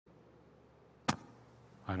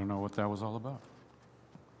I don't know what that was all about.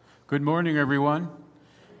 Good morning, everyone.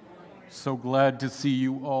 So glad to see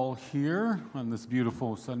you all here on this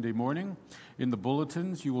beautiful Sunday morning. In the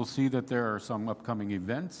bulletins, you will see that there are some upcoming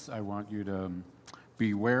events. I want you to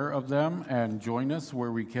be aware of them and join us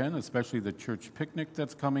where we can, especially the church picnic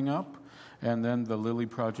that's coming up, and then the Lily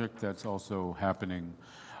Project that's also happening.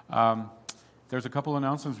 There's a couple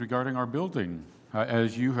announcements regarding our building.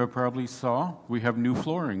 As you have probably saw, we have new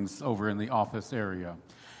floorings over in the office area.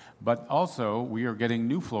 But also, we are getting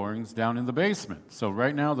new floorings down in the basement. So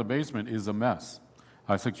right now, the basement is a mess.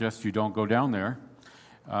 I suggest you don't go down there.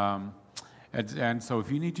 And so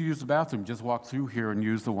if you need to use the bathroom, just walk through here and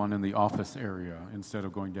use the one in the office area instead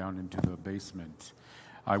of going down into the basement.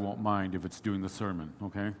 I won't mind if it's doing the sermon,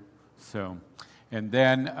 okay? So, and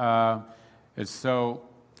then,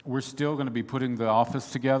 we're still going to be putting the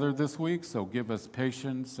office together this week, so give us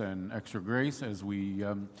patience and extra grace as we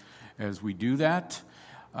do that.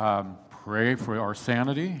 Pray for our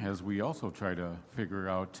sanity as we also try to figure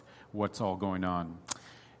out what's all going on.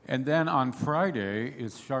 And then on Friday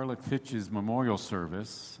is Charlotte Fitch's memorial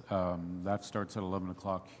service. That starts at 11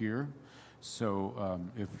 o'clock here. So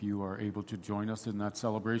if you are able to join us in that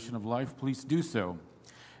celebration of life, please do so.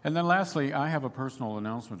 And then lastly, I have a personal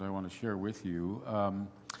announcement I want to share with you.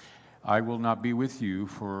 I will not be with you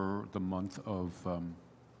for the month of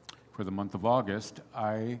August.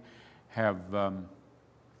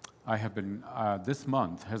 This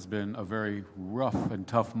month has been a very rough and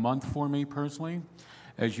tough month for me personally.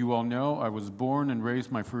 As you all know, I was born and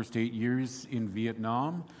raised my first 8 years in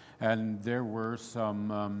Vietnam, and there were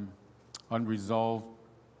some unresolved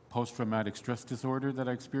post-traumatic stress disorder that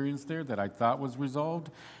I experienced there that I thought was resolved,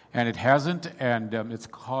 and it hasn't, and it's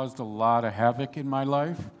caused a lot of havoc in my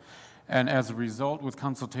life. And as a result, with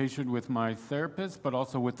consultation with my therapist, but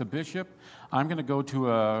also with the bishop, I'm going to go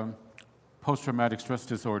to a post-traumatic stress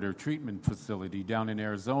disorder treatment facility down in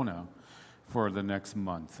Arizona for the next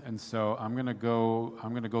month. And so I'm going to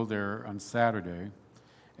go there on Saturday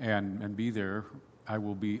and be there. I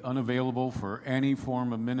will be unavailable for any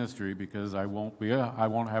form of ministry because I won't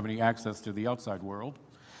have any access to the outside world.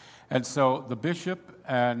 And so the bishop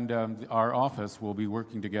and our office will be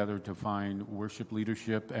working together to find worship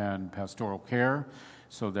leadership and pastoral care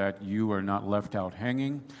so that you are not left out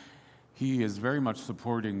hanging. He is very much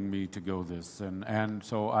supporting me to go this. And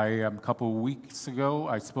so a couple of weeks ago,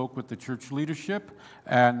 I spoke with the church leadership,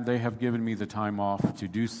 and they have given me the time off to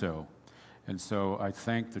do so. And so I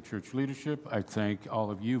thank the church leadership. I thank all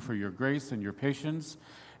of you for your grace and your patience.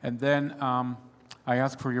 And then I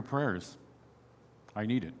ask for your prayers. I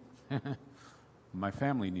need it. My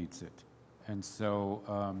family needs it. And so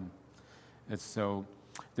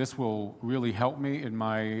this will really help me in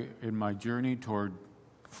my journey toward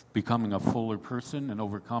becoming a fuller person and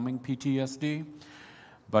overcoming PTSD,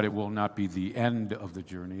 but it will not be the end of the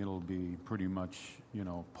journey. It'll be pretty much,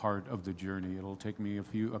 part of the journey. It'll take me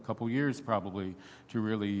a couple years probably to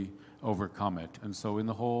really overcome it. And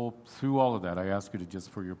so through all of that, I ask you to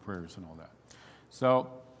just for your prayers and all that. So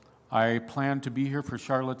I plan to be here for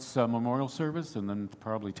Charlotte's memorial service and then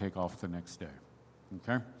probably take off the next day,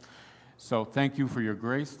 okay? So thank you for your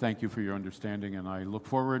grace, thank you for your understanding, and I look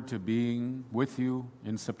forward to being with you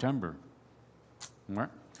in September. All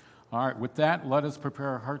right, with that, let us prepare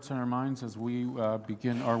our hearts and our minds as we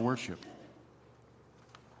begin our worship.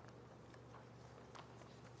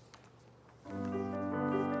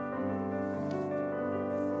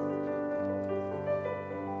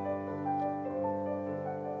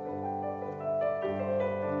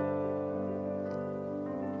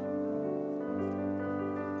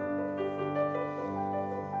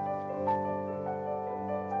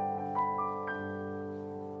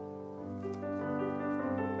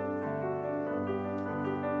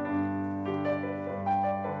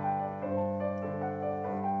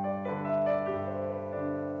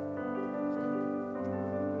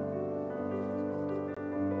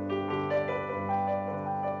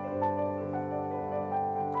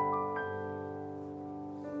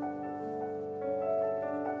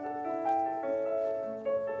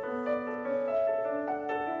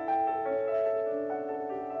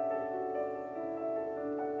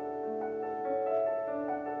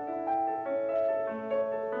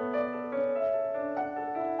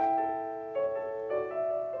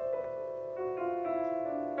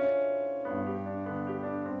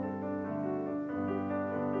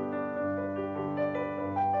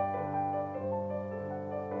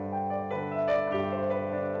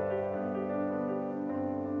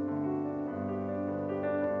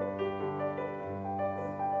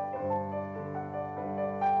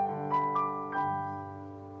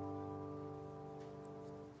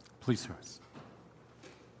 Please rise.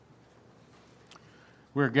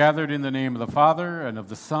 We're gathered in the name of the Father, and of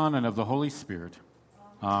the Son, and of the Holy Spirit.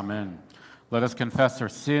 Amen. Let us confess our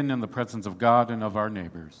sin in the presence of God and of our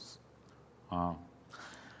neighbors.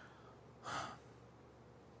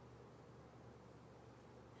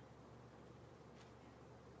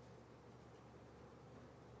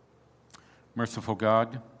 Merciful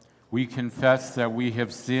God, we confess that we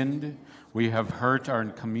have sinned, we have hurt our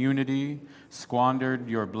community, squandered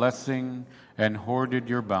your blessing, and hoarded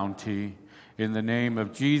your bounty. In the name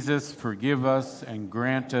of Jesus, forgive us and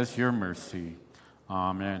grant us your mercy.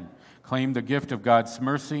 Amen. Claim the gift of God's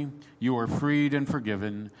mercy. You are freed and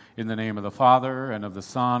forgiven. In the name of the Father, and of the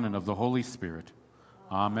Son, and of the Holy Spirit.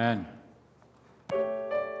 Amen.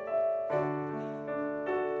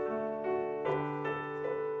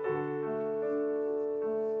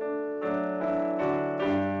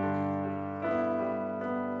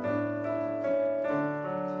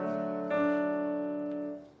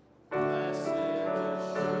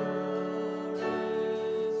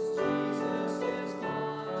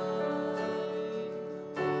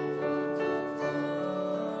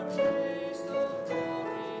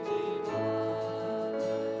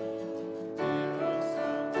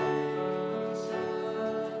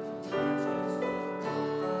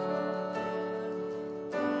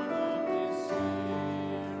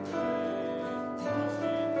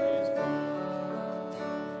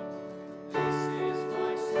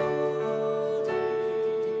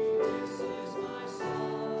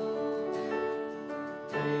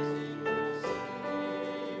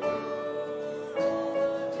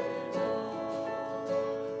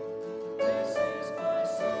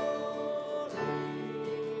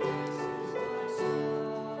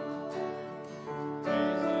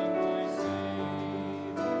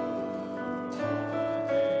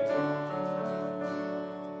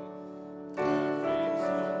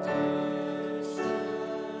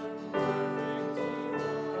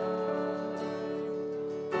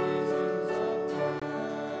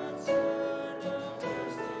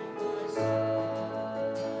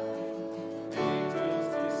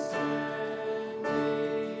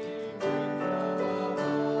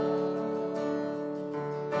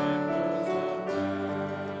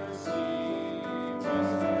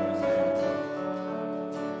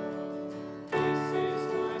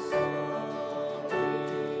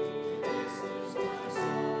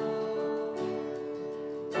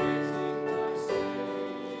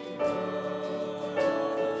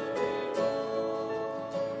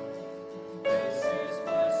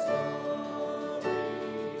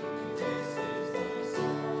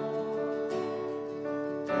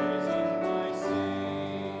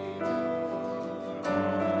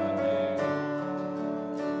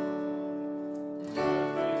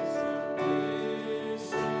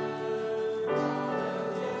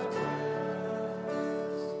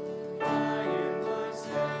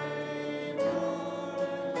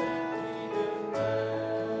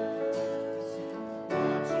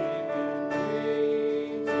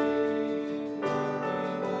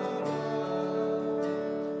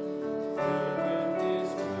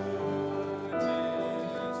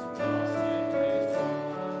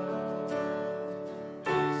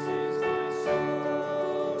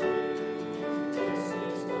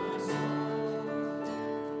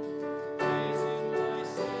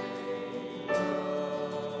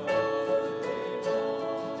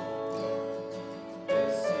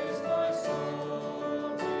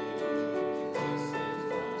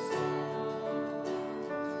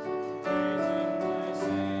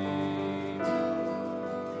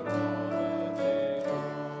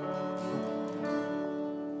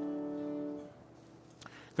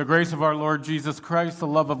 The grace of our Lord Jesus Christ, the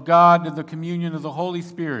love of God, and the communion of the Holy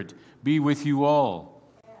Spirit be with you all,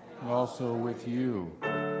 and also with you.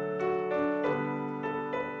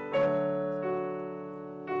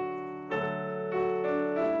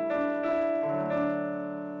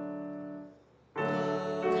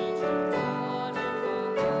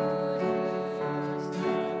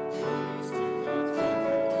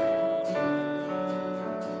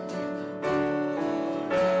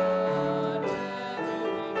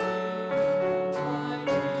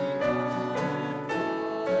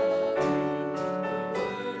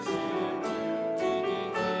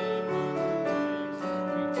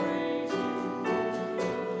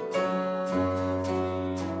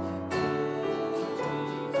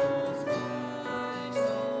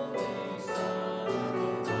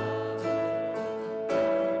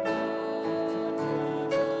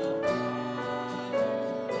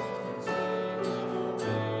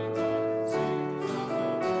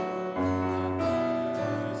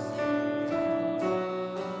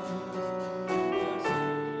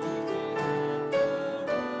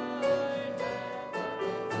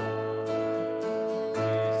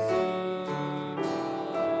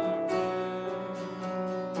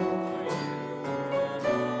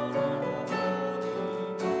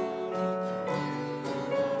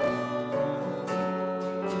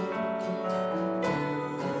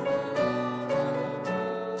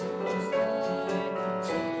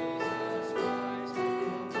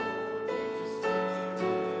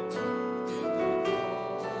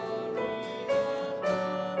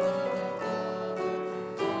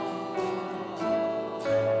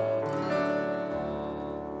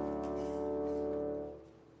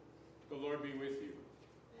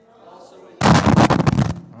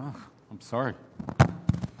 Sorry.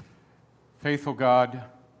 Faithful God,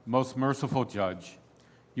 most merciful Judge,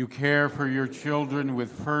 you care for your children with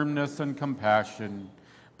firmness and compassion.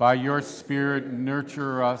 By your Spirit,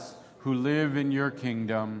 nurture us who live in your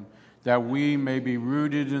kingdom, that we may be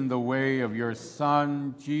rooted in the way of your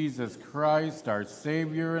Son, Jesus Christ, our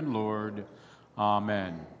Savior and Lord.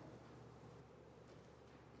 Amen.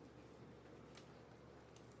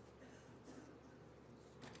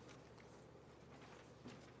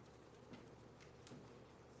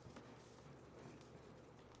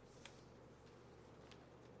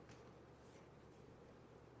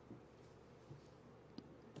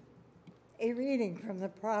 A reading from the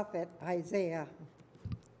prophet Isaiah,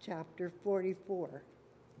 chapter 44.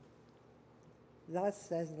 Thus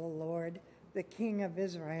says the Lord, the King of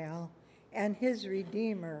Israel, and his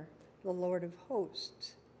Redeemer, the Lord of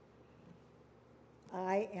hosts.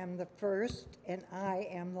 I am the first, and I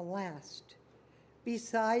am the last.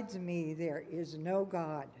 Besides me there is no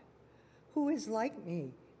God. Who is like me?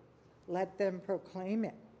 Let them proclaim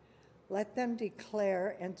it. Let them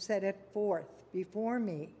declare and set it forth before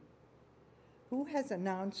me. Who has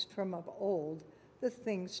announced from of old the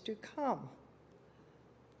things to come?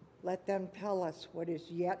 Let them tell us what is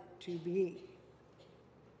yet to be.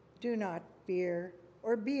 Do not fear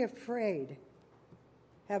or be afraid.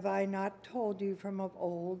 Have I not told you from of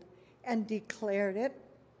old and declared it?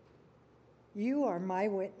 You are my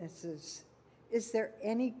witnesses. Is there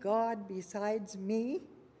any God besides me?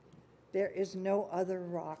 There is no other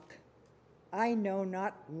rock. I know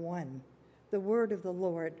not one. The word of the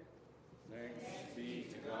Lord. Thanks be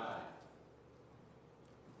to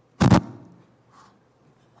God.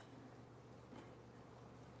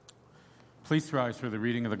 Please rise for the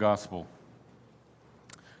reading of the Gospel.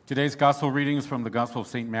 Today's Gospel reading is from the Gospel of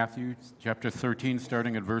St. Matthew, chapter 13,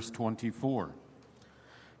 starting at verse 24.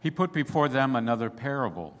 He put before them another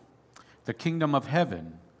parable. The kingdom of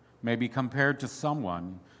heaven may be compared to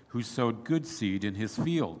someone who sowed good seed in his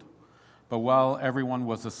field. But while everyone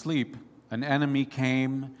was asleep, an enemy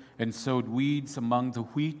came and sowed weeds among the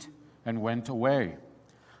wheat and went away.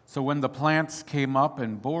 So when the plants came up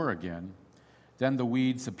and bore again, then the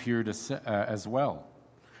weeds appeared as well.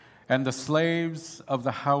 And the slaves of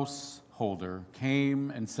the householder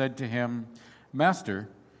came and said to him, Master,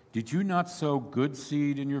 did you not sow good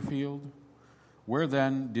seed in your field? Where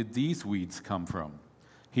then did these weeds come from?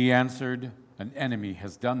 He answered, An enemy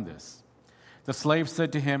has done this. The slave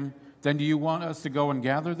said to him, Then do you want us to go and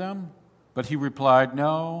gather them? But he replied,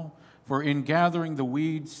 No, for in gathering the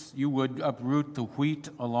weeds you would uproot the wheat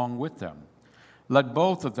along with them. Let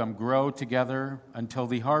both of them grow together until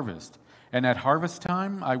the harvest. And at harvest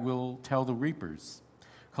time I will tell the reapers,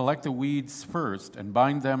 Collect the weeds first and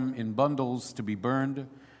bind them in bundles to be burned,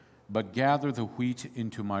 but gather the wheat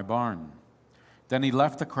into my barn. Then he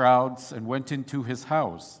left the crowds and went into his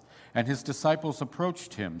house, and his disciples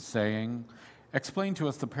approached him, saying, Explain to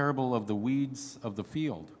us the parable of the weeds of the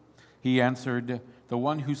field. He answered, The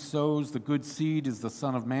one who sows the good seed is the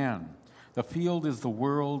Son of Man. The field is the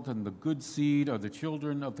world, and the good seed are the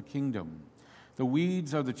children of the kingdom. The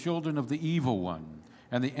weeds are the children of the evil one,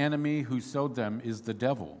 and the enemy who sowed them is the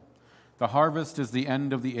devil. The harvest is the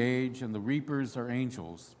end of the age, and the reapers are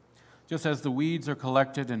angels. Just as the weeds are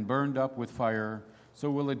collected and burned up with fire, so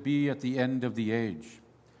will it be at the end of the age.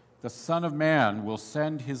 The Son of Man will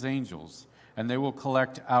send his angels, and they will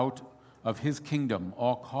collect out of his kingdom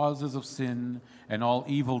all causes of sin and all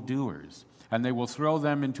evildoers, and they will throw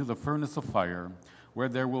them into the furnace of fire, where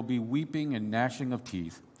there will be weeping and gnashing of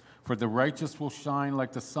teeth. For the righteous will shine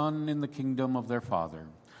like the sun in the kingdom of their Father.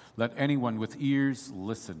 Let anyone with ears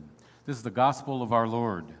listen. This is the gospel of our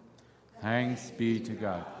Lord. Thanks be to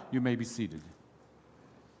God. You may be seated.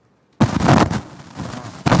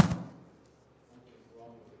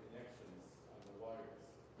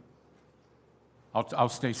 I'll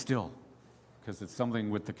stay still because it's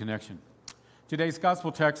something with the connection. Today's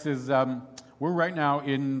gospel text is, we're right now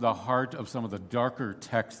in the heart of some of the darker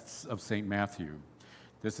texts of St. Matthew.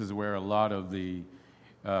 This is where a lot of the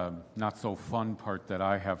not so fun part that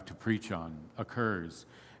I have to preach on occurs.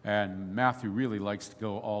 And Matthew really likes to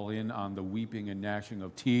go all in on the weeping and gnashing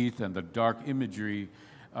of teeth and the dark imagery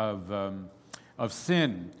of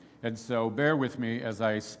sin. And so bear with me as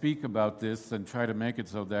I speak about this and try to make it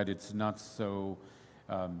so that it's not so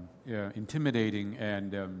intimidating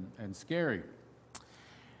and scary.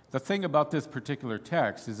 The thing about this particular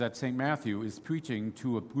text is that St. Matthew is preaching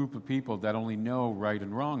to a group of people that only know right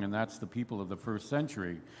and wrong, and that's the people of the first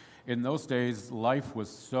century. In those days, life was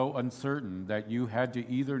so uncertain that you had to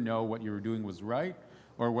either know what you were doing was right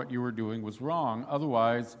or what you were doing was wrong.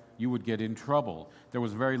 Otherwise, you would get in trouble. There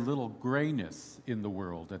was very little grayness in the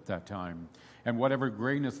world at that time. And whatever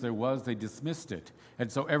grayness there was, they dismissed it.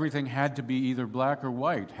 And so everything had to be either black or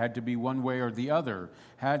white, had to be one way or the other,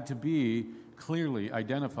 had to be clearly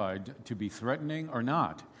identified to be threatening or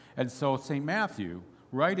not. And so St. Matthew,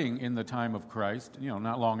 writing in the time of Christ,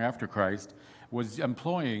 not long after Christ, was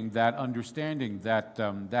employing that understanding, that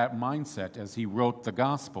mindset as he wrote the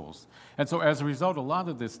Gospels. And so as a result, a lot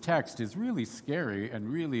of this text is really scary and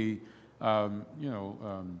really,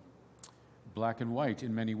 black and white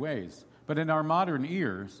in many ways. But in our modern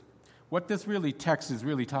ears, what this text is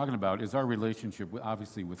really talking about is our relationship,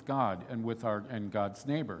 obviously, with God and God's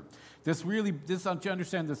neighbor. To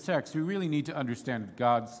understand this text, we really need to understand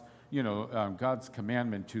God's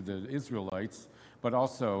commandment to the Israelites, but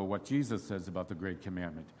also what Jesus says about the Great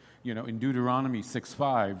Commandment. In Deuteronomy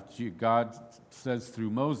 6:5, God says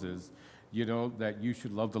through Moses, that you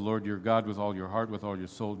should love the Lord your God with all your heart, with all your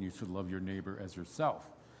soul, and you should love your neighbor as yourself.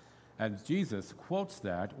 And Jesus quotes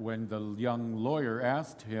that when the young lawyer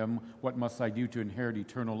asked him, what must I do to inherit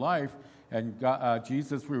eternal life? And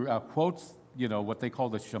Jesus quotes, what they call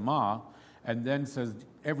the Shema, and then says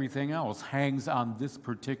everything else hangs on this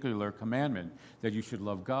particular commandment, that you should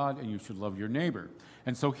love God and you should love your neighbor.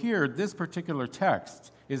 And so here, this particular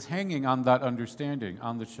text is hanging on that understanding,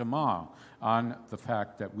 on the Shema, on the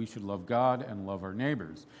fact that we should love God and love our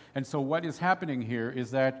neighbors. And so what is happening here is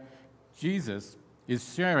that Jesus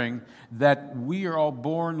is sharing that we are all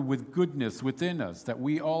born with goodness within us, that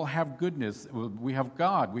we all have goodness. We have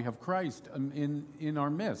God, we have Christ in our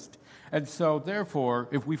midst. And so, therefore,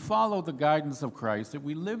 if we follow the guidance of Christ, if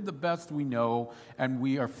we live the best we know, and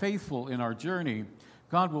we are faithful in our journey,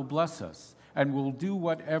 God will bless us and will do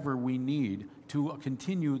whatever we need to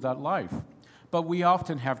continue that life. But we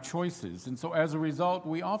often have choices, and so as a result,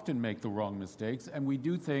 we often make the wrong mistakes, and we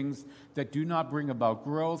do things that do not bring about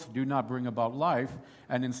growth, do not bring about life,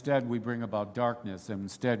 and instead we bring about darkness, and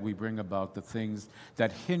instead we bring about the things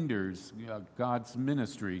that hinders God's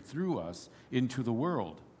ministry through us into the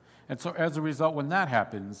world. And so as a result, when that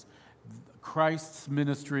happens, Christ's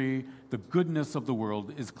ministry, the goodness of the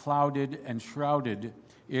world, is clouded and shrouded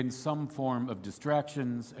in some form of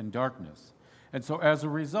distractions and darkness. And so as a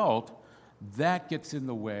result, that gets in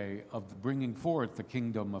the way of bringing forth the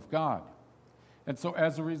kingdom of God. And so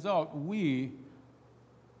as a result, we,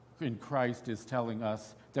 in Christ, is telling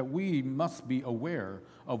us that we must be aware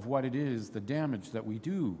of what it is, the damage that we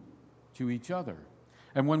do to each other.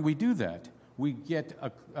 And when we do that, we get,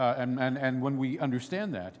 and when we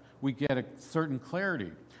understand that, we get a certain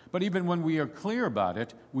clarity. But even when we are clear about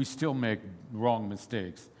it, we still make wrong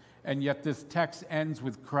mistakes. And yet this text ends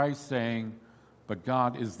with Christ saying, but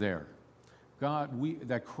God is there.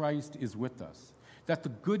 That Christ is with us, that the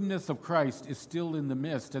goodness of Christ is still in the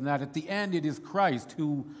midst, and that at the end it is Christ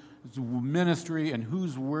whose ministry and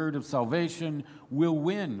whose word of salvation will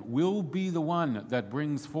win, will be the one that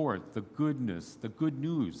brings forth the goodness, the good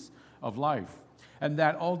news of life, and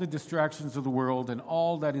that all the distractions of the world and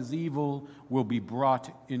all that is evil will be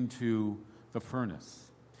brought into the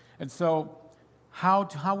furnace. And so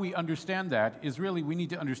how we understand that is really we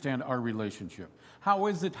need to understand our relationship.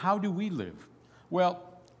 How do we live? Well,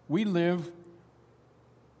 we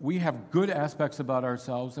have good aspects about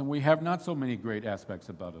ourselves, and we have not so many great aspects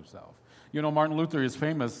about ourselves. Martin Luther is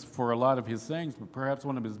famous for a lot of his sayings, but perhaps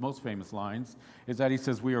one of his most famous lines is that he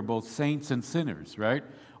says, we are both saints and sinners, right?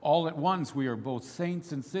 All at once, we are both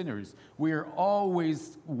saints and sinners. We are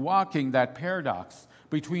always walking that paradox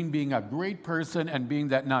between being a great person and being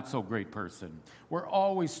that not-so-great person. We're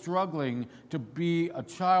always struggling to be a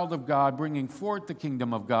child of God, bringing forth the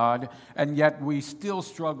kingdom of God, and yet we still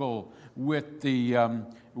struggle with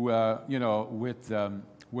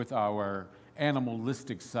with our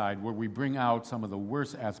animalistic side, where we bring out some of the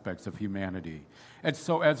worst aspects of humanity. And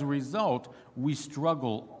so as a result, we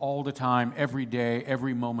struggle all the time, every day,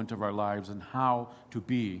 every moment of our lives, in how to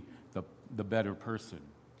be the better person.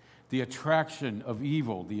 The attraction of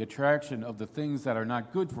evil, the attraction of the things that are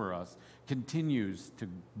not good for us, continues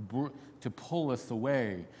to pull us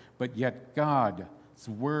away. But yet God's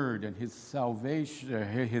word and his salvation,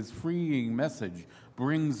 his freeing message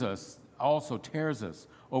brings us, also tears us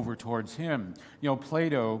over towards him.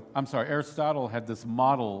 Aristotle had this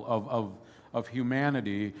model of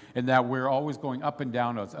humanity, in that we're always going up and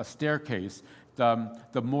down a staircase.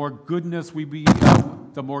 The more goodness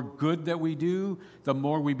the more good that we do, the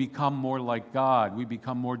more we become more like God. We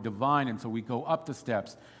become more divine, and so we go up the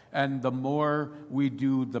steps. And the more we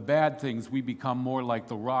do the bad things, we become more like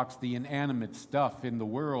the rocks, the inanimate stuff in the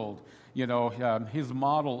world. His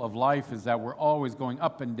model of life is that we're always going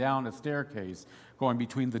up and down a staircase, going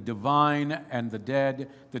between the divine and the dead,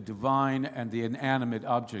 the divine and the inanimate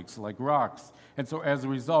objects like rocks. And so as a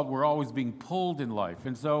result, we're always being pulled in life.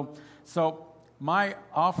 And so my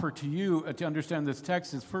offer to you to understand this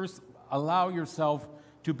text is, first, allow yourself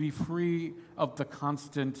to be free of the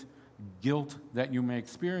constant guilt that you may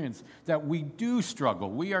experience, that we do struggle.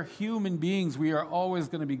 We are human beings. We are always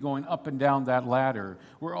going to be going up and down that ladder.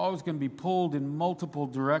 We're always going to be pulled in multiple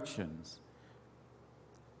directions.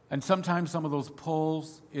 And sometimes some of those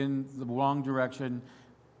pulls in the wrong direction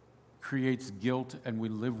creates guilt, and we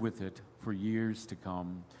live with it for years to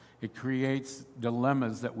come. It creates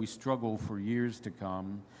dilemmas that we struggle for years to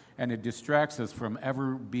come, and it distracts us from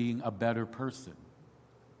ever being a better person.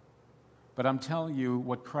 But I'm telling you,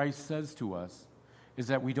 what Christ says to us is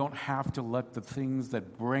that we don't have to let the things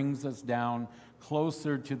that brings us down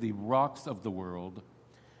closer to the rocks of the world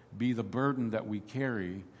be the burden that we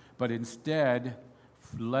carry, but instead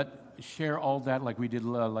share all that, like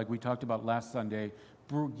we talked about last Sunday,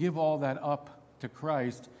 give all that up to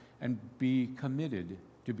Christ and be committed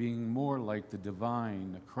to being more like the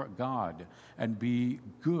divine God and be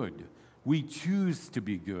good. We choose to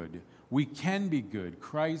be good. We can be good.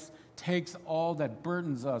 Christ takes all that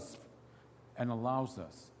burdens us and allows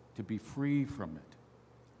us to be free from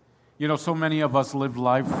it. So many of us live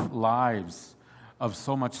lives of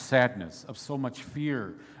so much sadness, of so much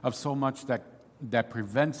fear, of so much that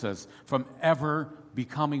prevents us from ever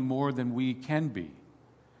becoming more than we can be.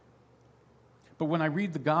 But when I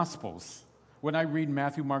read the Gospels, when I read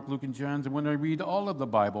Matthew, Mark, Luke, and John, and when I read all of the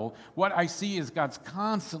Bible, what I see is God's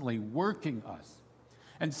constantly working us.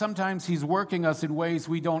 And sometimes He's working us in ways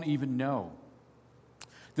we don't even know.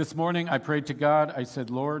 This morning I prayed to God. I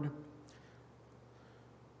said, Lord,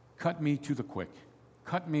 cut me to the quick.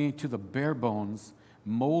 Cut me to the bare bones.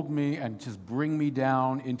 Mold me and just bring me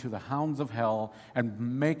down into the hounds of hell and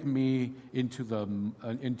make me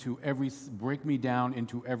break me down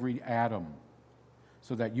into every atom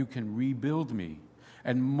so that you can rebuild me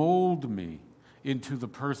and mold me into the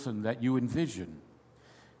person that you envision.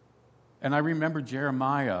 And I remember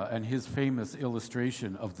Jeremiah and his famous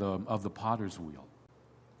illustration of the potter's wheel.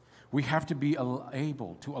 We have to be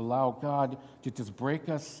able to allow God to just break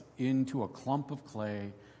us into a clump of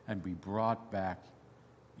clay and be brought back,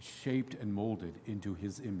 shaped and molded into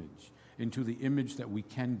His image, into the image that we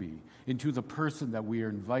can be, into the person that we are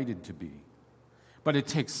invited to be. But it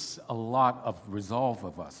takes a lot of resolve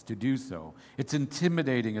of us to do so. It's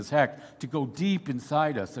intimidating as heck to go deep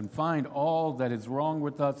inside us and find all that is wrong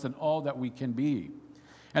with us and all that we can be.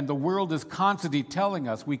 And the world is constantly telling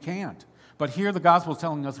us we can't. But here the gospel is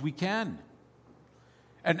telling us we can.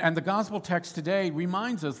 And the gospel text today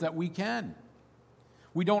reminds us that we can.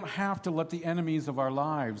 We don't have to let the enemies of our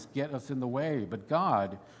lives get us in the way. But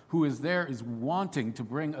God, who is there, is wanting to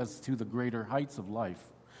bring us to the greater heights of life,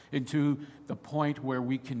 into the point where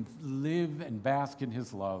we can live and bask in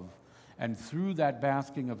His love. And through that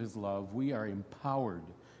basking of His love, we are empowered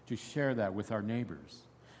to share that with our neighbors.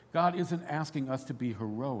 God isn't asking us to be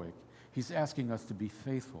heroic. He's asking us to be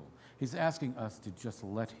faithful. He's asking us to just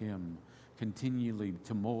let Him continually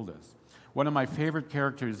to mold us. One of my favorite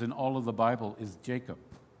characters in all of the Bible is Jacob.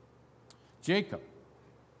 Jacob.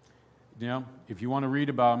 If you want to read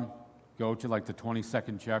about him, go to the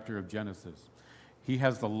 22nd chapter of Genesis. He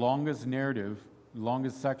has the longest narrative,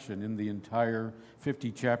 longest section in the entire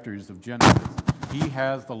 50 chapters of Genesis. He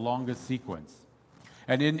has the longest sequence.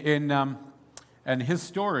 And and his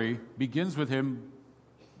story begins with him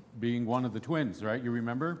being one of the twins, right? You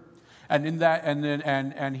remember? And in that,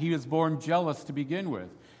 and he was born jealous to begin with.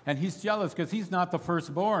 And he's jealous because he's not the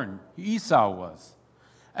firstborn. Esau was.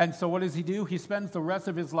 And so what does he do? He spends the rest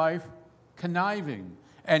of his life conniving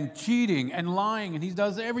and cheating and lying, and he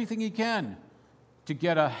does everything he can to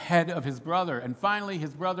get ahead of his brother. And finally,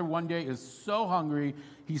 his brother one day is so hungry,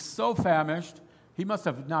 he's so famished, he must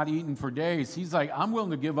have not eaten for days. He's like, I'm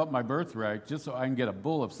willing to give up my birthright just so I can get a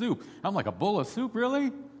bowl of soup. I'm like, a bowl of soup,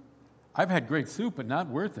 really? I've had great soup, but not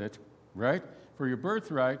worth it, right, for your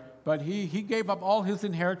birthright. But he gave up all his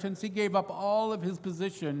inheritance. He gave up all of his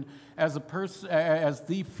position as as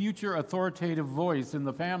the future authoritative voice in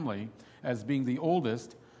the family, as being the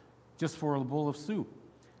oldest, just for a bowl of soup.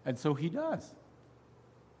 And so he does.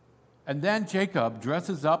 And then Jacob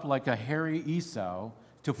dresses up like a hairy Esau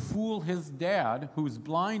to fool his dad, who's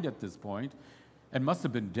blind at this point and must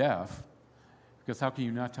have been deaf, because how can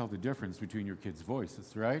you not tell the difference between your kids'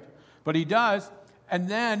 voices, right? But he does, and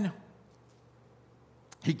then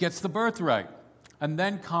he gets the birthright. And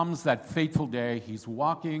then comes that fateful day. He's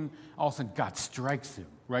walking. All of a sudden, God strikes him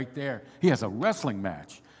right there. He has a wrestling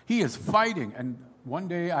match. He is fighting. And one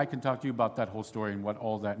day I can talk to you about that whole story and what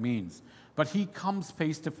all that means. But he comes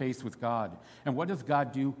face to face with God. And what does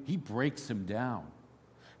God do? He breaks him down.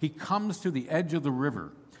 He comes to the edge of the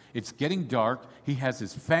river. It's getting dark. He has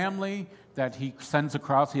his family that he sends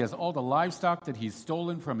across. He has all the livestock that he's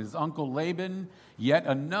stolen from his uncle Laban. Yet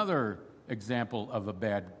another example of a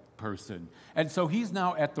bad person. And so he's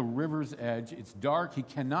now at the river's edge. It's dark. He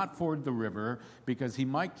cannot ford the river because he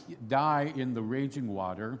might die in the raging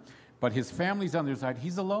water. But his family's on the other side.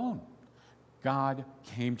 He's alone. God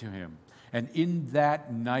came to him. And in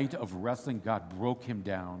that night of wrestling, God broke him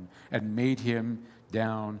down and made him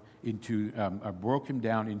broke him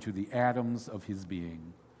down into the atoms of his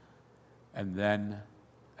being. And then,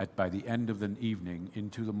 by the end of the evening,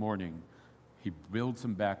 into the morning, he builds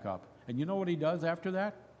him back up. And you know what he does after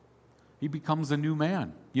that? He becomes a new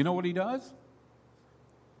man. You know what he does?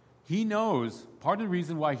 He knows part of the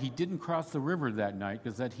reason why he didn't cross the river that night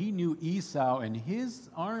is that he knew Esau and his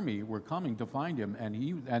army were coming to find him,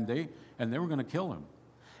 and they were going to kill him.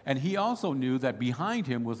 And he also knew that behind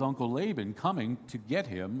him was Uncle Laban coming to get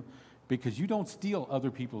him, because you don't steal other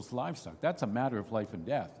people's livestock. That's a matter of life and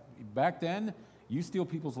death. Back then, you steal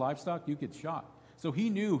people's livestock, you get shot. So he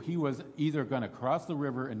knew he was either going to cross the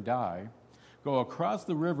river and die, go across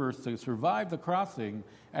the river to survive the crossing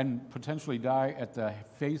and potentially die at the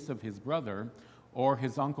face of his brother, or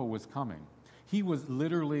his uncle was coming. He was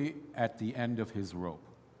literally at the end of his rope.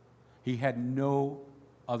 He had no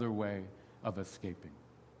other way of escaping.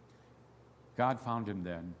 God found him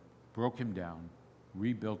then, broke him down,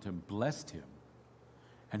 rebuilt him, blessed him,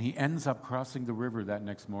 and he ends up crossing the river that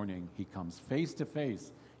next morning. He comes face to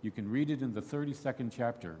face. You can read it in the 32nd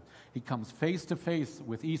chapter. He comes face to face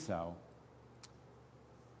with Esau.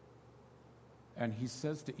 And he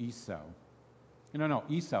says to Esau,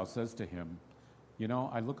 Esau says to him,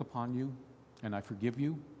 I look upon you and I forgive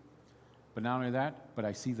you, but not only that, but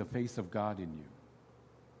I see the face of God in you.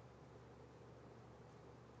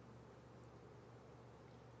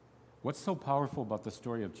 What's so powerful about the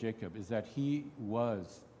story of Jacob is that he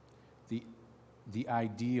was the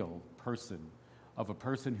ideal person of a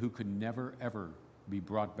person who could never, ever be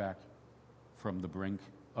brought back from the brink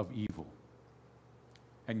of evil.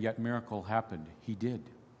 And yet miracle happened. He did.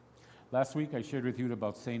 Last week I shared with you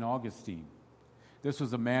about St. Augustine. This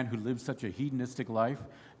was a man who lived such a hedonistic life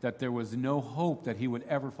that there was no hope that he would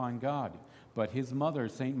ever find God. But his mother,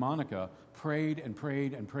 St. Monica, prayed and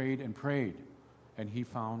prayed and prayed and prayed, and he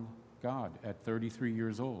found God at 33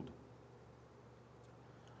 years old.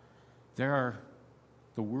 The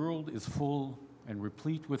world is full and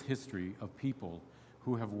replete with history of people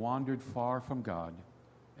who have wandered far from God,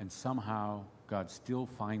 and somehow God still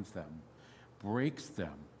finds them, breaks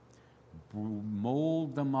them,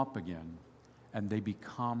 mold them up again, and they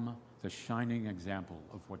become the shining example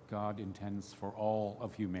of what God intends for all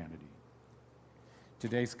of humanity.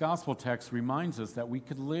 Today's gospel text reminds us that we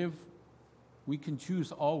can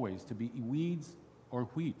choose always to be weeds or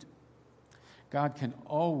wheat. God can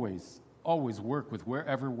always work with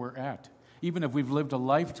wherever we're at. Even if we've lived a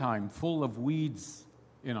lifetime full of weeds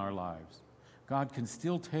in our lives, God can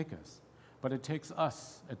still take us. But it takes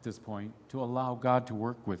us at this point to allow God to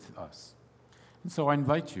work with us. And so I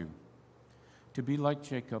invite you to be like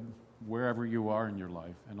Jacob wherever you are in your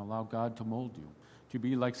life and allow God to mold you. To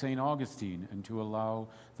be like St. Augustine and to allow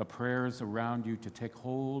the prayers around you to take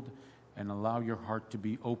hold and allow your heart to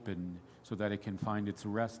be open so that it can find its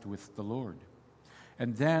rest with the Lord.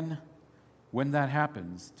 And then, when that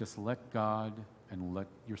happens, just let God and let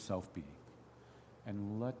yourself be.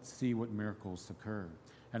 And let's see what miracles occur.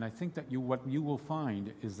 And I think that what you will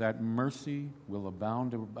find is that mercy will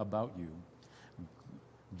abound about you.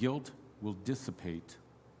 Guilt will dissipate.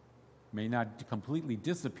 May not completely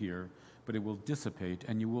disappear, but it will dissipate,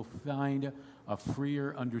 and you will find a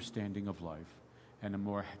freer understanding of life and a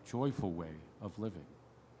more joyful way of living.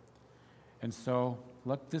 And so,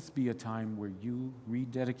 let this be a time where you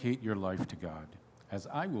rededicate your life to God, as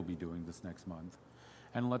I will be doing this next month.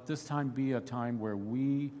 And let this time be a time where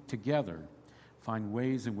we together find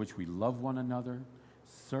ways in which we love one another,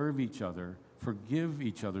 serve each other, forgive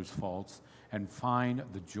each other's faults, and find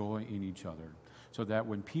the joy in each other. So that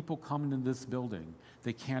when people come into this building,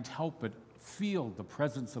 they can't help but feel the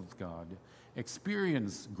presence of God,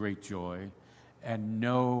 experience great joy, and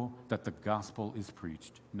know that the gospel is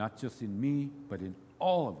preached, not just in me, but in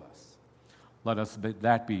all of us. Let us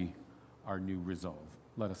that be our new resolve.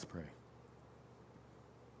 Let us pray.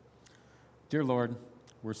 Dear Lord,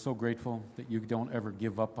 we're so grateful that you don't ever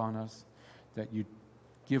give up on us, that you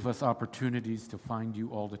Give us opportunities to find you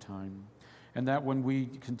all the time. And that when we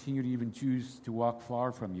continue to even choose to walk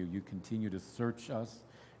far from you, you continue to search us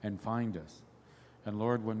and find us. And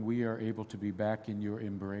Lord, when we are able to be back in your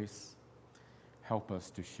embrace, help us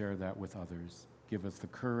to share that with others. Give us the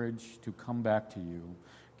courage to come back to you.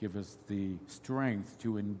 Give us the strength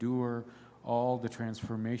to endure all the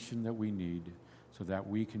transformation that we need so that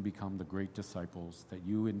we can become the great disciples that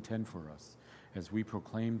you intend for us as we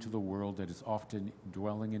proclaim to the world that is often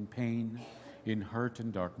dwelling in pain, in hurt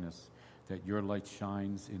and darkness, that your light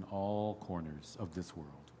shines in all corners of this world.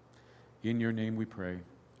 In your name we pray.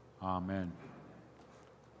 Amen.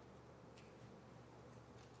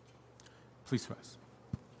 Please rise.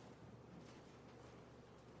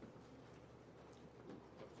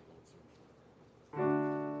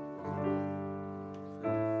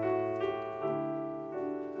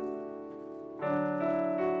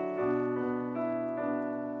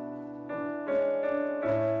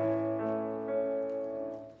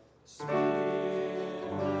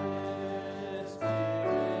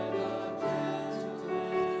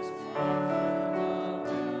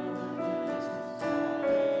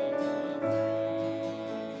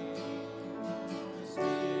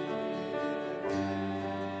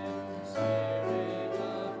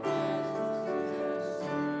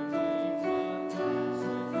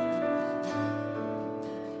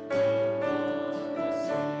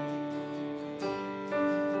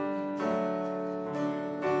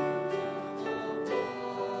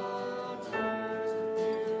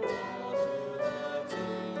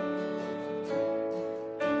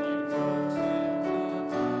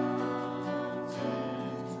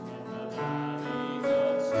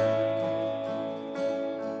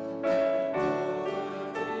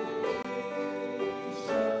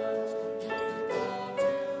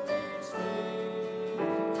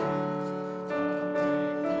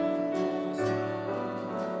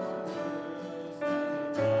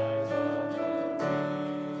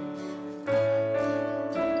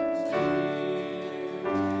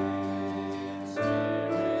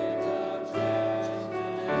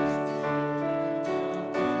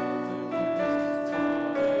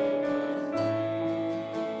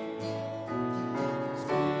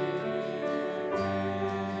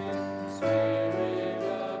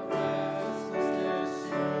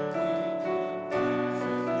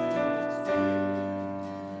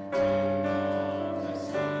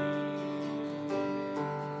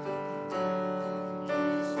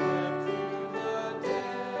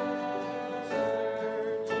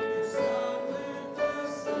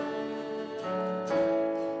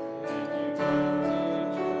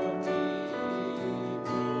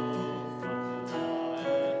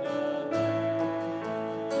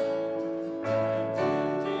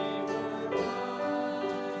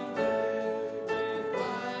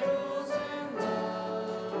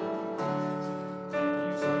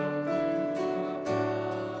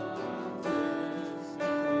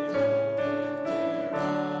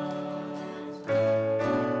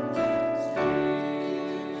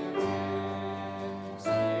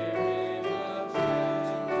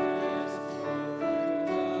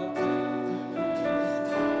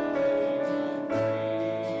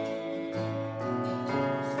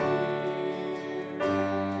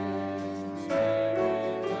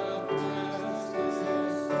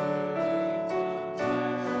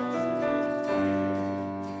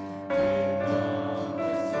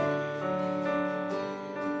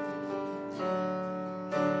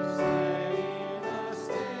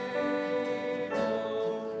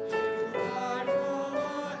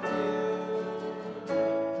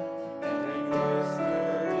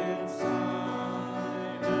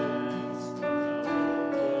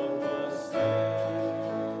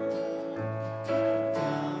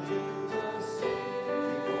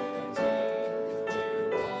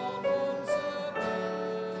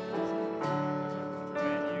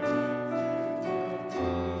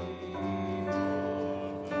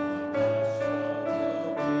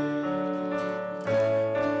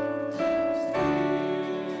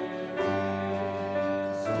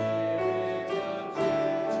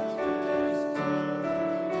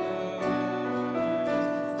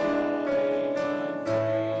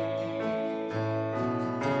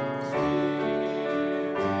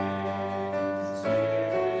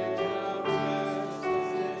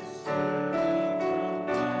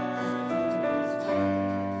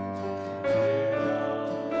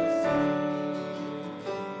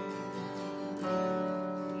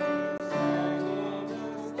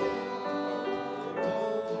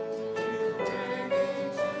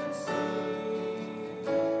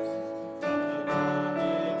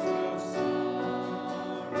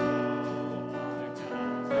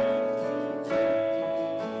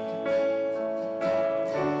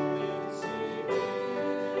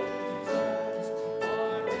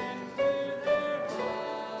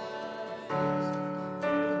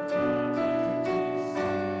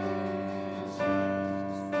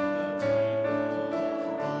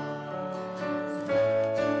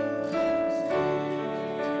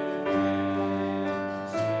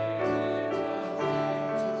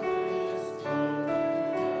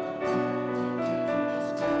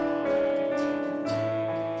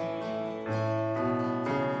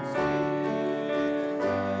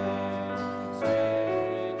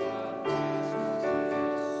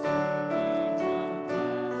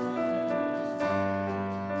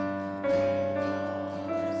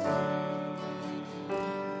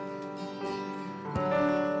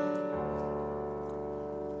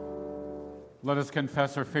 Let us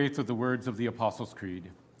confess our faith with the words of the Apostles'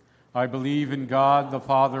 Creed. I believe in God, the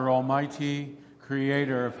Father Almighty,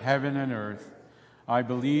 creator of heaven and earth. I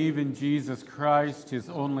believe in Jesus Christ, his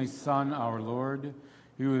only Son, our Lord,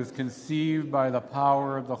 who was conceived by the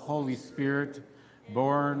power of the Holy Spirit,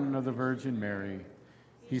 born of the Virgin Mary.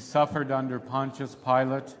 He suffered under Pontius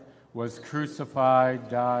Pilate, was crucified,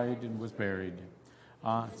 died, and was buried,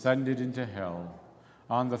 ascended into hell.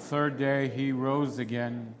 On the third day he rose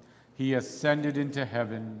again. He ascended into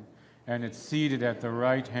heaven and is seated at the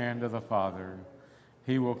right hand of the Father.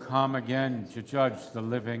 He will come again to judge the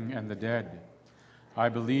living and the dead. I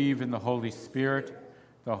believe in the Holy Spirit,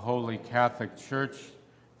 the Holy Catholic Church,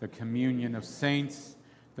 the communion of saints,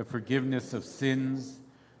 the forgiveness of sins,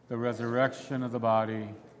 the resurrection of the body,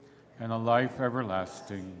 and a life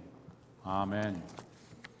everlasting. Amen.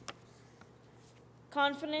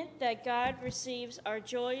 Confident that God receives our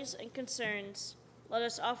joys and concerns, let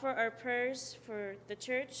us offer our prayers for the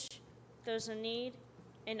Church, those in need,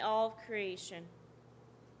 and all of creation.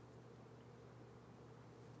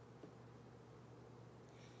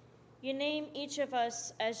 You name each of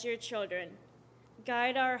us as your children.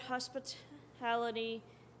 Guide our hospitality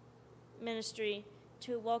ministry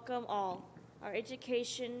to welcome all, our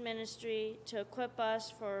education ministry to equip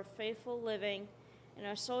us for faithful living, and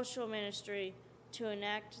our social ministry to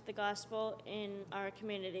enact the gospel in our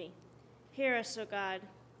community. Hear us, O God.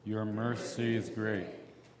 Your mercy is great.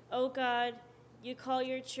 O God, you call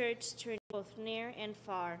your church to both near and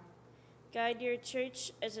far. Guide your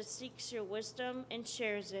church as it seeks your wisdom and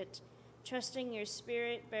shares it, trusting your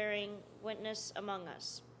Spirit bearing witness among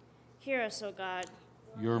us. Hear us, O God.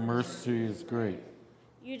 Your mercy is great.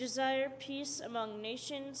 You desire peace among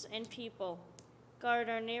nations and people. Guard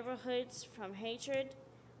our neighborhoods from hatred,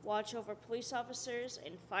 watch over police officers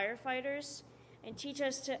and firefighters, and teach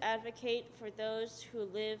us to advocate for those who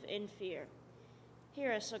live in fear.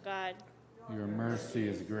 Hear us, O God. Your mercy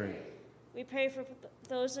is great. We pray for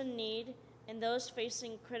those in need and those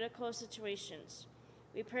facing critical situations.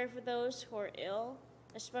 We pray for those who are ill,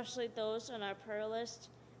 especially those on our prayer list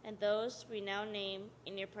and those we now name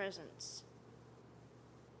in your presence.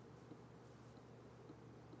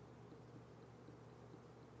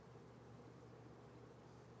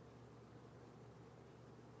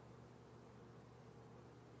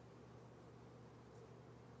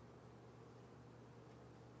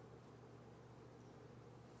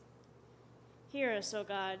 Hear us, O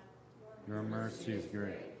God. Your mercy is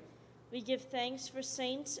great. We give thanks for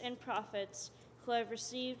saints and prophets who have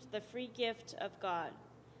received the free gift of God,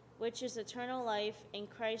 which is eternal life in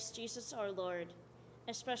Christ Jesus our Lord,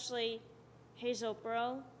 especially Hazel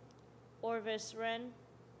Bro, Orvis Wren,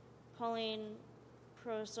 Pauline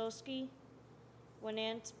Prozowski,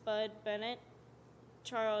 Winant Bud Bennett,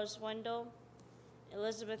 Charles Wendell,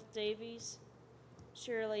 Elizabeth Davies,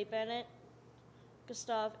 Shirley Bennett,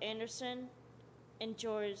 Gustav Anderson, and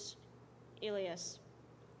George Elias.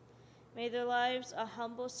 May their lives a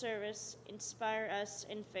humble service inspire us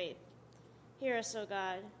in faith. Hear us, O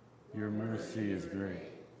God. Your mercy is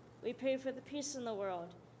great. We pray for the peace in the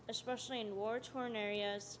world, especially in war-torn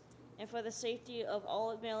areas, and for the safety of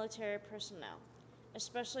all military personnel,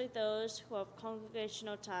 especially those who have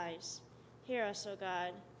congregational ties. Hear us, O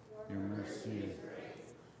God. Your mercy is great.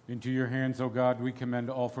 Into your hands, O God, we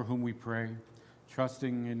commend all for whom we pray,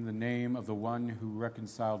 trusting in the name of the one who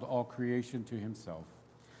reconciled all creation to himself,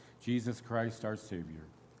 Jesus Christ, our Savior.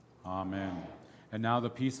 Amen. And now the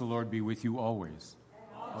peace of the Lord be with you always.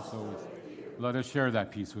 Also with you. Let us share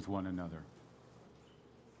that peace with one another.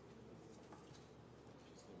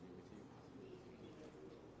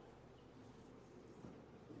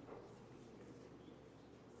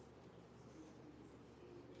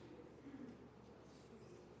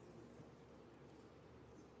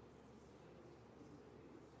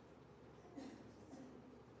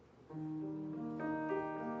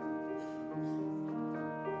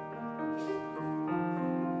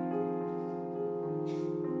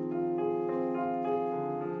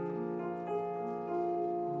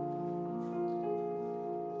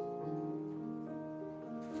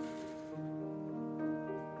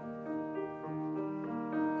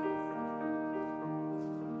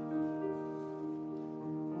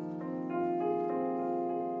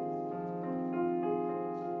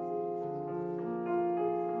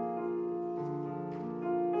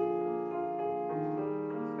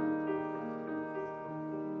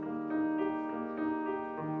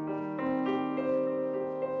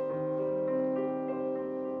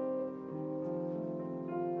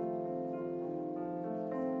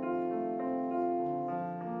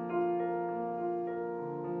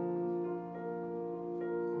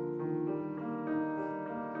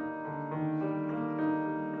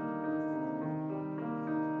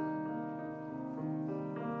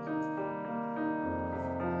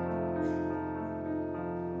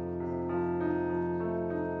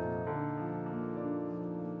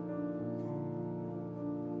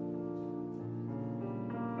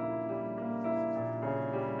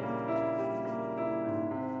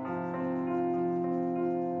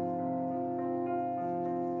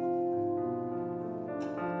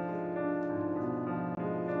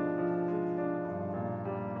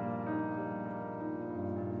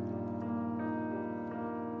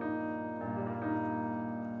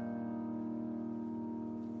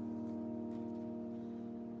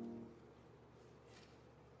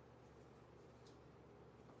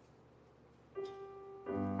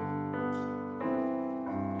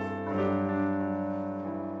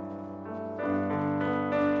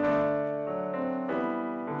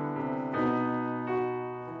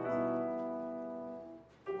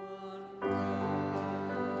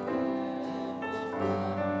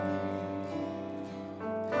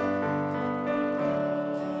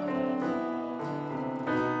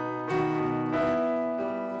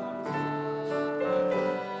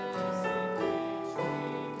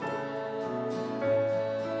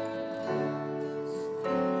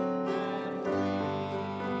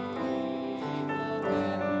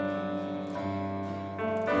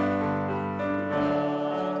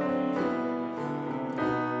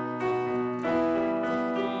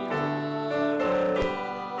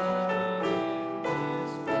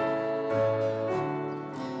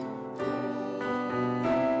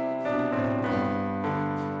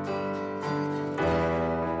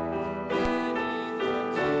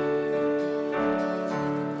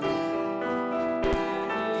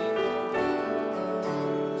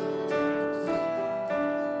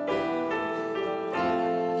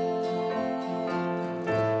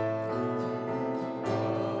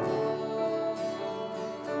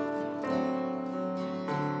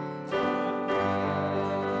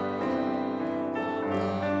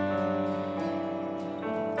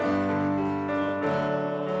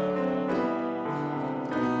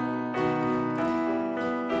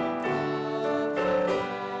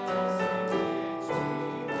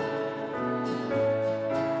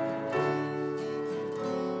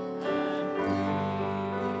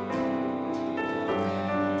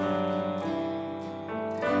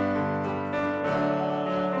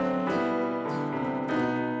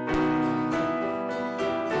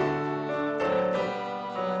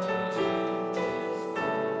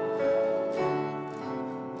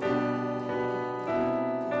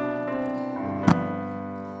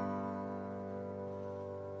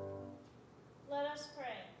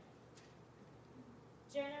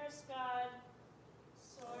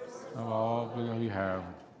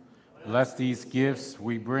 Bless these gifts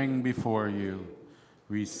we bring before you.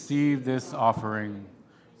 Receive this offering.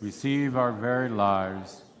 Receive our very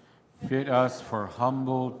lives. Fit us for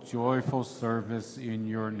humble, joyful service in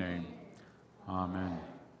your name. Amen.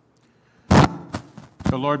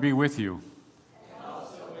 The Lord be with you. And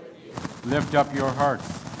also with you. Lift up your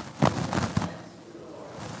hearts.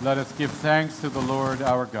 Let us give thanks to the Lord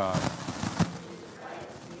our God.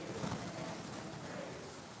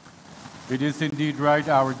 It is indeed right,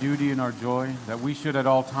 our duty and our joy, that we should at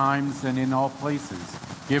all times and in all places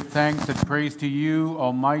give thanks and praise to you,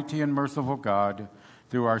 Almighty and merciful God,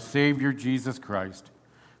 through our Savior Jesus Christ,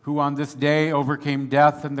 who on this day overcame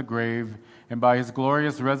death and the grave, and by his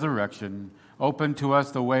glorious resurrection opened to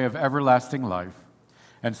us the way of everlasting life.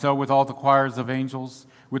 And so with all the choirs of angels,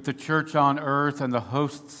 with the church on earth and the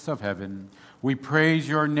hosts of heaven, we praise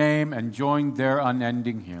your name and join their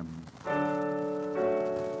unending hymn.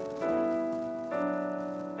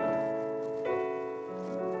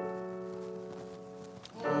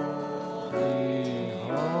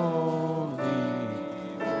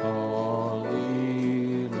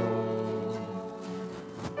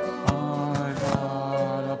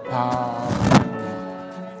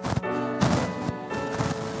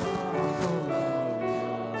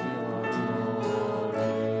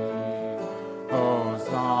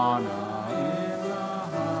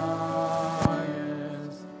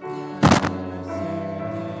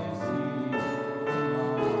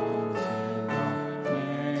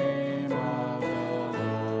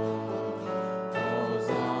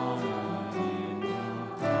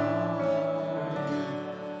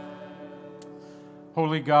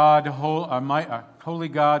 Holy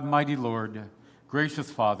God, mighty Lord,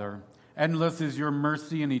 gracious Father, endless is your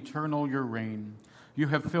mercy and eternal your reign. You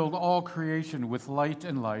have filled all creation with light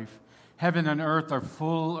and life. Heaven and earth are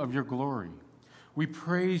full of your glory. We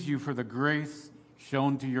praise you for the grace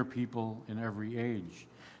shown to your people in every age,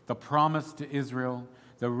 the promise to Israel,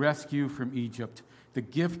 the rescue from Egypt, the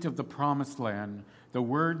gift of the promised land, the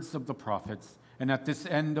words of the prophets, and at this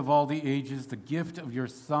end of all the ages, the gift of your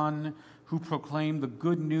Son, who proclaimed the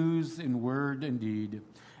good news in word and deed,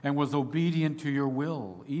 and was obedient to your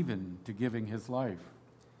will, even to giving his life.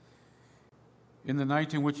 In the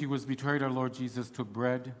night in which he was betrayed, our Lord Jesus took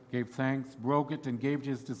bread, gave thanks, broke it, and gave to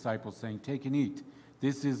his disciples, saying, "Take and eat.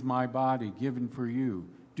 This is my body given for you.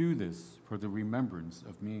 Do this for the remembrance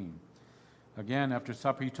of me." Again, after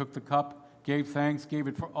supper, he took the cup, gave thanks, gave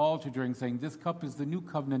it for all to drink, saying, "This cup is the new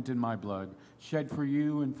covenant in my blood, shed for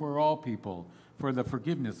you and for all people, for the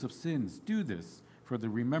forgiveness of sins. Do this for the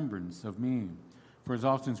remembrance of me." For as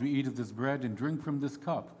often as we eat of this bread and drink from this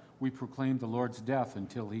cup, we proclaim the Lord's death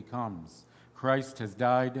until he comes. Christ has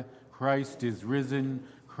died. Christ is risen.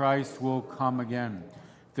 Christ will come again.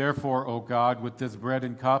 Therefore, O God, with this bread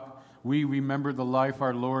and cup, we remember the life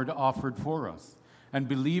our Lord offered for us. And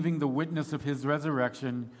believing the witness of his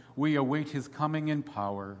resurrection, we await his coming in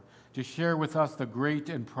power to share with us the great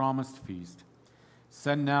and promised feast.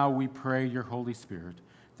 Send now, we pray, your Holy Spirit,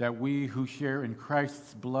 that we who share in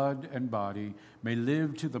Christ's blood and body may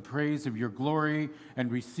live to the praise of your glory and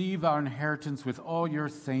receive our inheritance with all your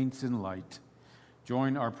saints in light.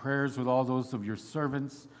 Join our prayers with all those of your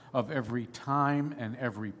servants of every time and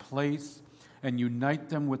every place, and unite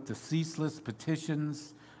them with the ceaseless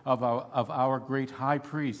petitions of our great high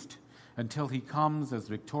priest until he comes as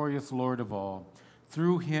victorious Lord of all.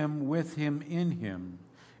 Through him, with him,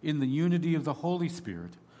 in the unity of the Holy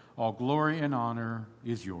Spirit, all glory and honor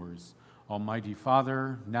is yours, Almighty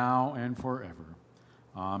Father, now and forever.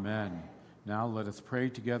 Amen. Now let us pray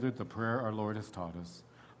together the prayer our Lord has taught us.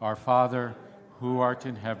 Our Father, who art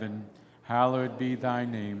in heaven, hallowed be thy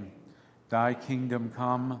name. Thy kingdom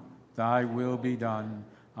come, thy will be done,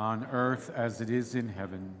 on earth as it is in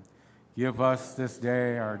heaven. Give us this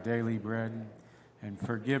day our daily bread, and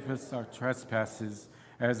forgive us our trespasses,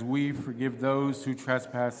 as we forgive those who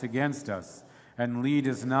trespass against us. And lead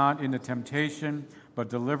us not into temptation, but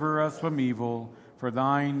deliver us from evil. For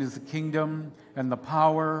thine is the kingdom, and the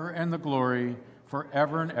power, and the glory,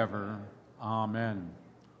 forever and ever. Amen.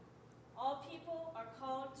 All people are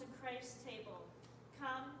called to Christ's table.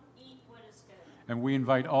 Come, eat what is good. And we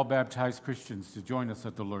invite all baptized Christians to join us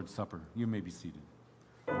at the Lord's Supper. You may be seated.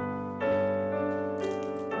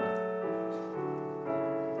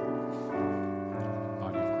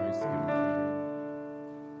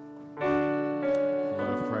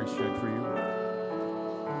 Shed for you.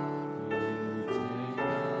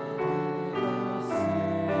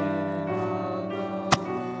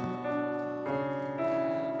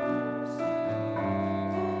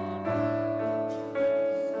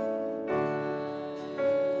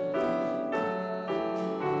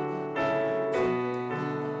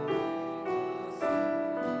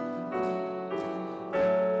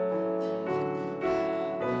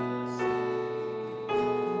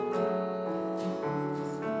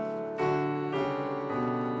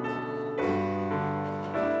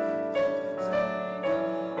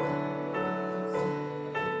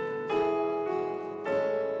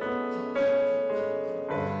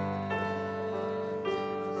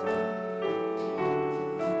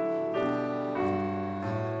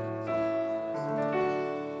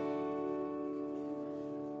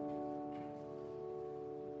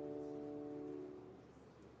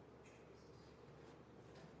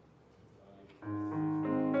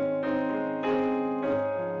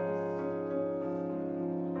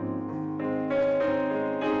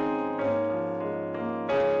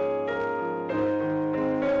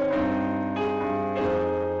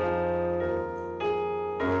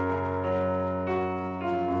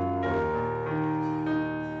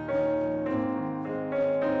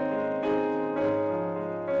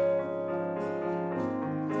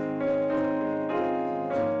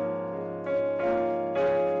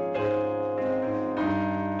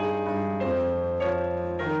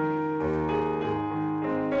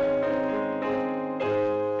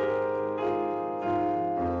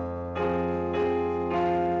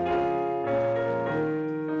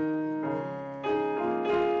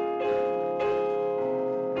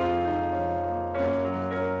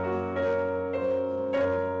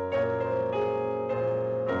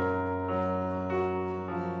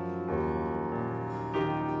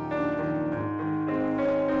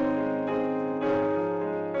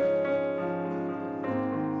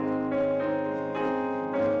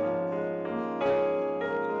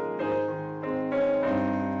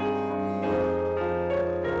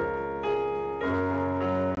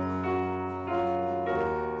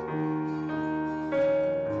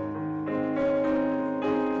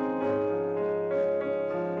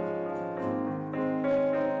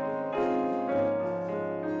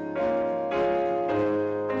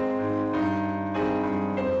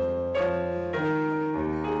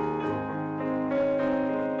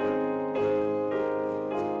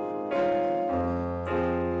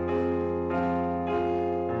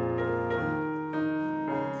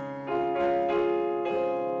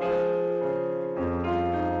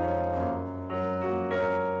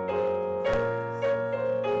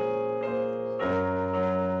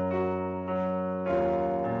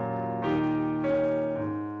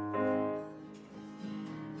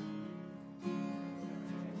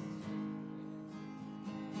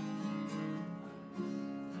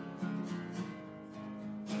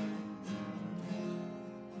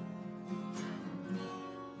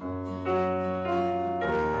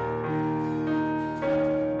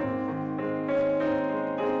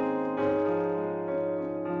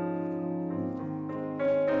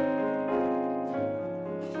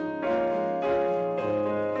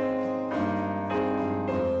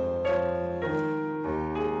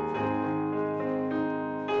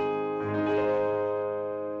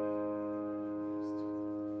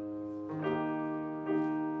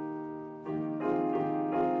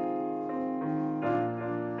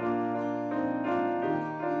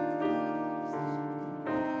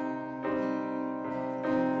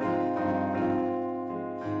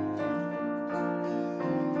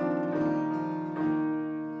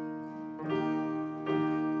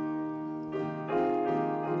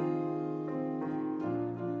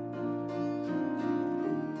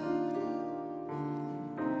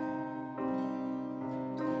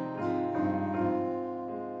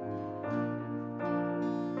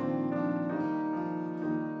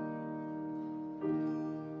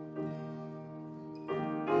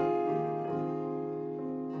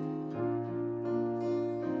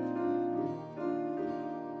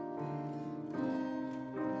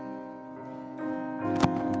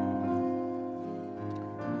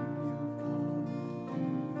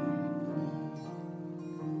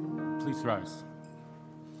 Please rise.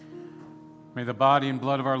 May the body and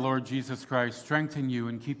blood of our Lord Jesus Christ strengthen you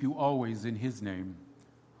and keep you always in his name.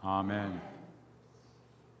 Amen.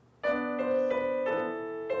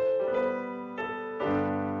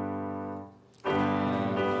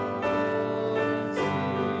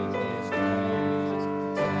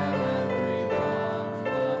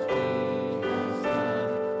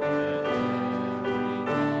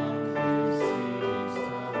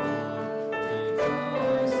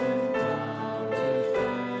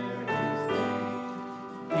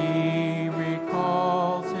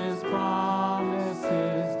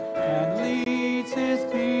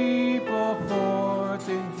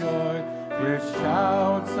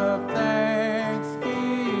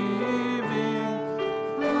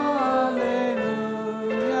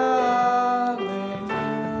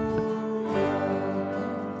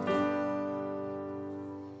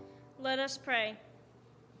 Let us pray.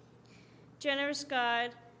 Generous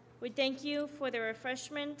God, we thank you for the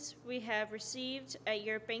refreshment we have received at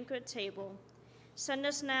your banquet table. Send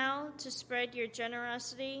us now to spread your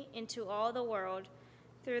generosity into all the world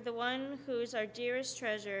through the one who is our dearest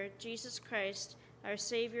treasure, Jesus Christ, our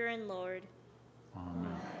Savior and Lord.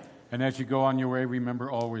 Amen. And as you go on your way,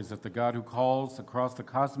 remember always that the God who calls across the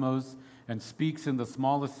cosmos and speaks in the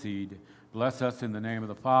smallest seed, bless us in the name of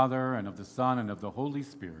the Father, and of the Son, and of the Holy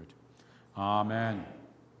Spirit. Amen.